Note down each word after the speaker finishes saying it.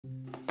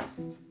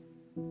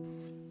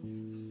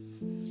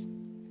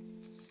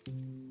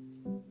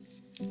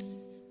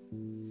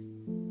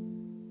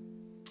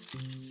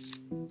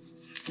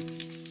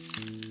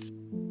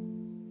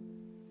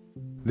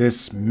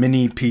This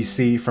mini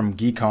PC from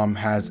GEEKOM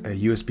has a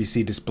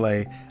USB-C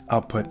display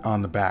output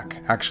on the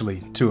back,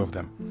 actually 2 of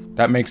them.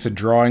 That makes the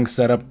drawing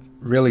setup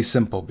really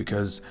simple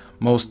because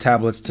most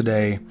tablets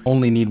today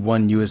only need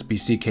one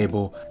USB-C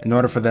cable in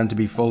order for them to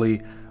be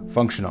fully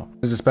functional.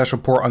 There's a special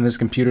port on this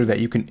computer that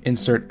you can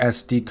insert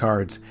SD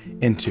cards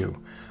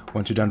into.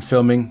 Once you're done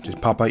filming,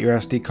 just pop out your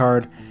SD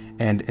card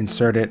and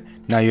insert it.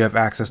 Now you have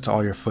access to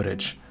all your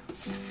footage.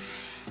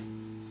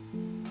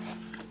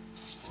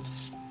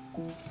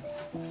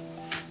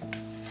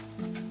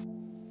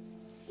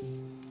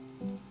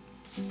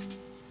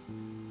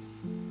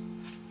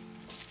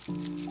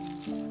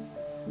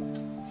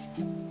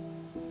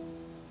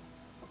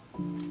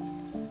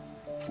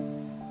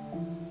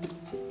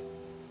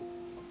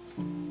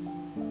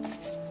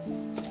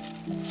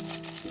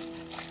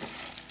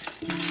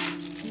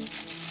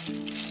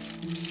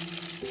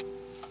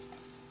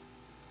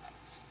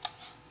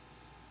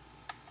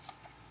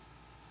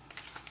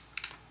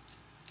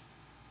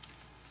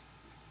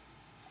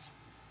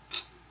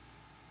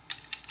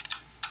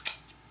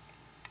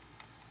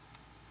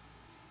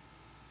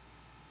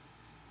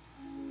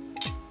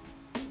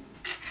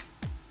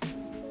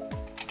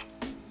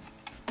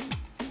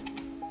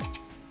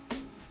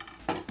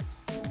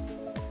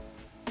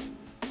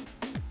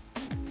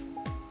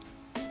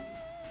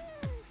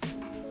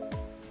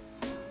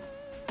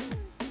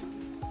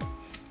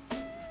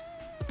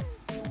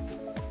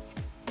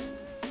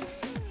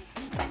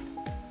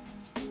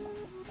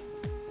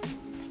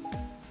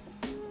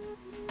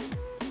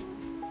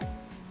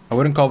 I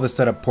wouldn't call this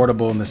setup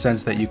portable in the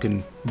sense that you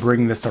can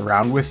bring this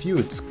around with you.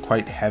 It's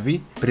quite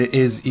heavy, but it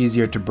is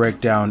easier to break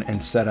down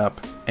and set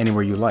up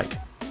anywhere you like.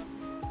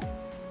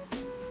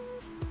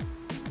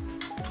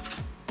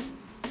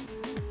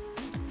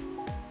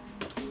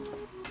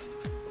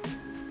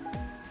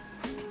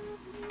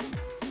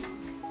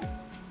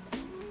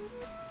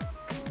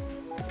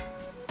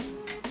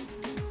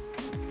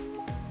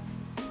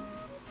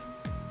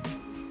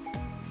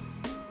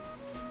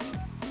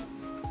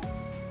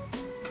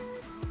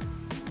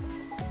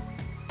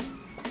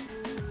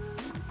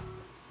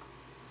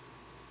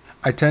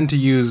 I tend to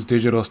use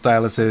digital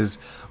styluses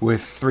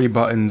with 3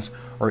 buttons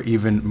or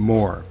even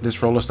more.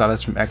 This roller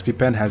stylus from XP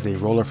Pen has a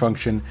roller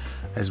function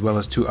as well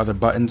as 2 other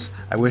buttons.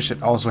 I wish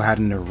it also had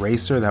an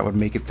eraser. That would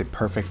make it the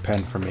perfect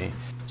pen for me.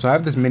 So I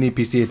have this mini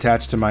PC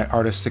attached to my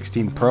Artist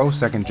 16 Pro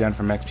 2nd gen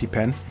from XP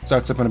Pen. It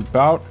starts up in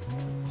about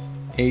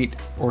 8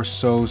 or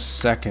so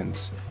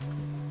seconds.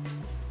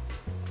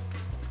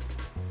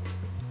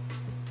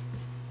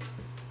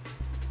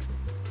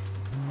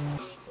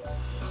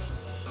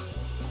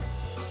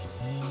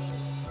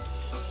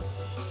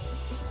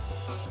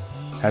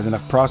 Has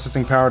enough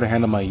processing power to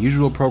handle my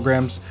usual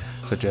programs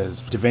such as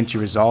DaVinci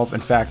Resolve.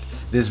 In fact,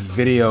 this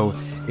video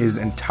is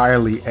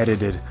entirely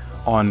edited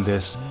on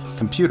this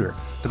computer.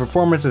 The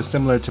performance is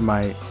similar to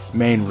my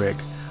main rig,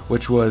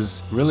 which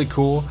was really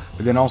cool,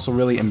 but then also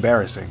really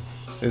embarrassing.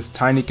 This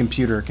tiny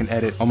computer can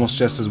edit almost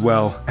just as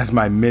well as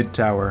my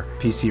mid-tower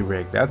PC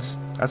rig.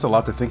 That's a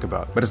lot to think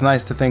about. But it's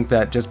nice to think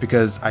that just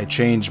because I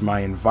change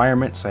my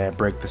environment, say I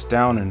break this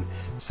down and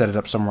set it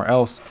up somewhere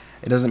else,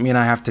 it doesn't mean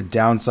I have to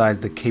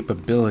downsize the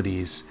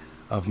capabilities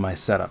of my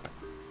setup.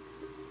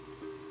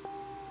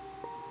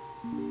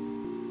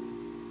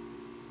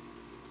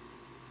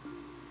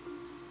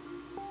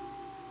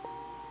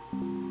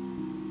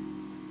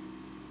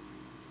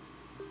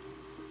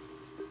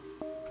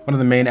 One of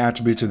the main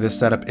attributes of this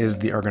setup is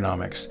the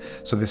ergonomics.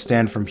 So this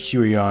stand from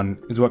Huion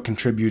is what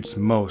contributes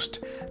most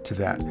to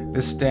that.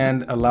 This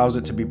stand allows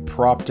it to be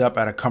propped up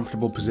at a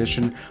comfortable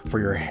position for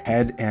your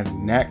head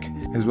and neck,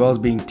 as well as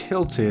being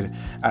tilted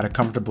at a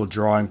comfortable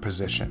drawing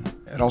position.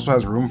 It also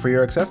has room for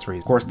your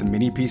accessories. Of course, the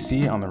mini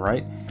PC on the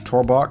right,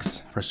 control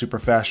box for super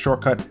fast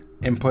shortcut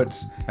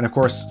inputs, and of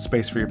course,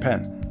 space for your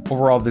pen.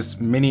 Overall, this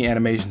mini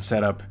animation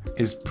setup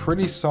is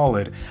pretty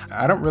solid.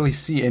 I don't really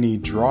see any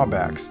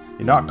drawbacks.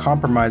 You're not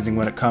compromising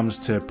when it comes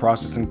to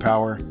processing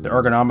power. The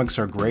ergonomics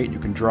are great. You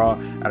can draw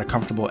at a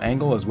comfortable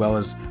angle as well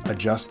as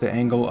adjust the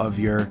angle of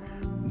your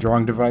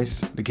drawing device.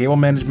 The cable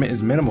management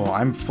is minimal.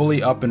 I'm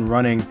fully up and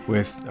running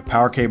with a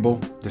power cable,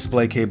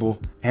 display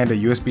cable, and a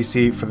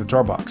USB-C for the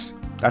draw box.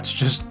 That's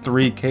just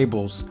 3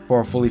 cables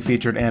for a fully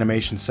featured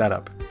animation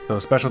setup. So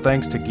special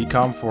thanks to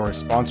GEEKOM for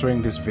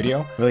sponsoring this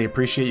video. Really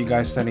appreciate you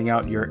guys sending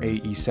out your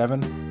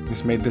AE7.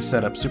 This made this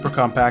setup super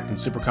compact and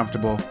super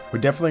comfortable. We're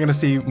definitely going to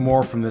see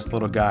more from this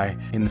little guy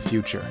in the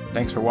future.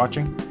 Thanks for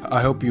watching.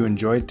 I hope you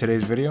enjoyed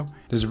today's video.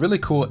 There's a really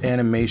cool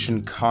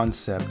animation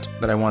concept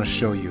that I want to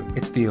show you.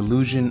 It's the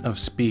illusion of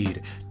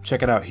speed.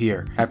 Check it out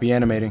here. Happy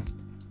animating.